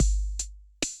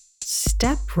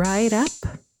Step right up.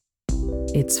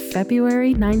 It's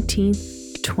February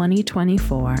 19th,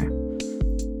 2024.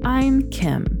 I'm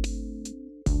Kim,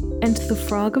 and the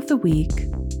frog of the week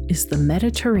is the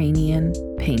Mediterranean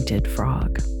painted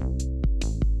frog.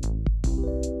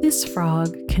 This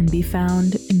frog can be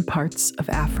found in parts of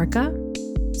Africa,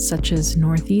 such as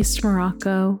northeast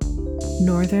Morocco,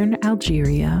 northern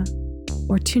Algeria,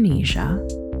 or Tunisia.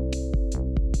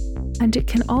 And it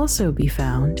can also be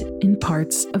found in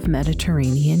parts of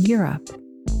Mediterranean Europe,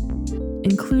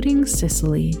 including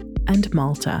Sicily and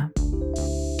Malta.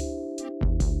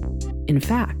 In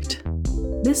fact,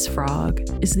 this frog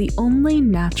is the only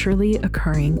naturally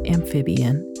occurring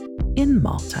amphibian in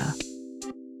Malta.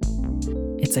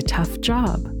 It's a tough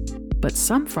job, but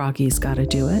some froggies gotta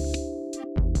do it.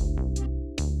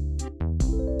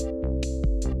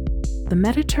 The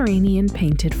Mediterranean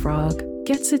painted frog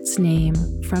gets its name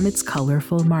from its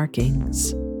colorful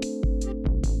markings.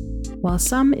 While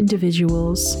some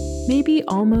individuals may be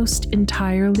almost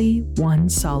entirely one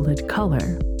solid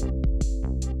color,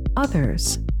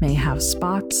 others may have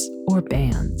spots or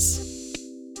bands.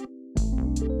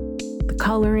 The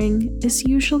coloring is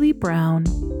usually brown,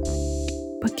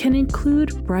 but can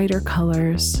include brighter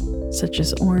colors such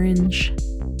as orange,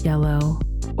 yellow,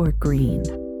 or green.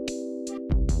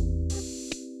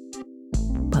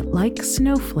 But like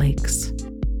snowflakes,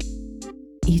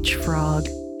 each frog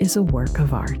is a work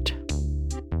of art.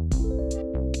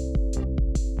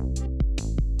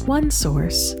 One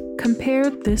source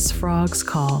compared this frog's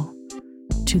call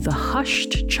to the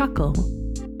hushed chuckle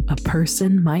a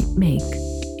person might make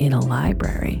in a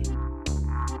library.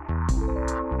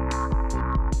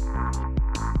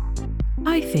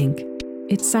 I think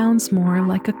it sounds more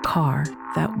like a car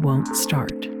that won't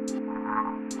start.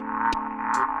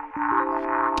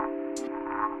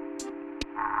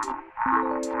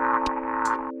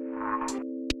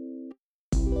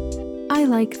 I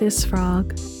like this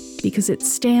frog because it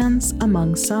stands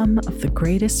among some of the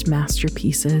greatest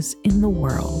masterpieces in the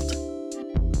world.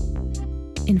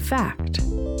 In fact,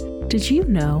 did you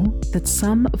know that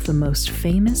some of the most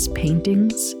famous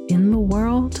paintings in the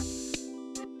world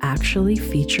actually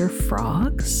feature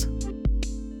frogs?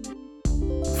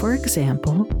 For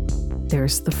example,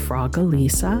 there's the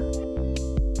Frogolisa,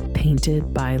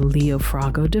 painted by Leo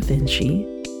Frago da Vinci,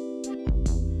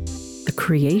 The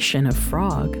Creation of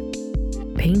Frog,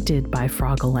 painted by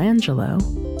Frogolangelo,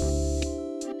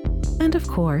 and of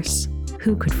course,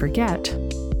 who could forget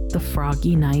the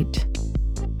Froggy Night,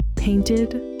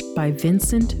 painted by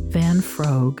Vincent van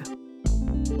Frogh.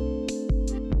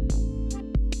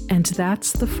 And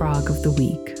that's the frog of the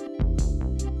week.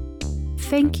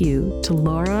 Thank you to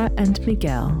Laura and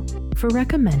Miguel for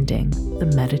recommending the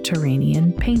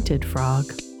Mediterranean painted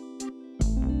frog.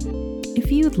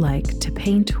 If you'd like to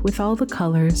paint with all the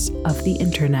colors of the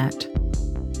internet,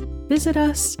 visit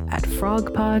us at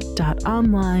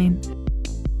frogpod.online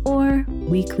or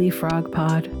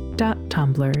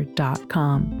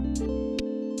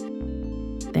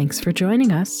weeklyfrogpod.tumblr.com. Thanks for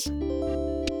joining us.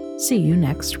 See you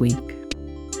next week.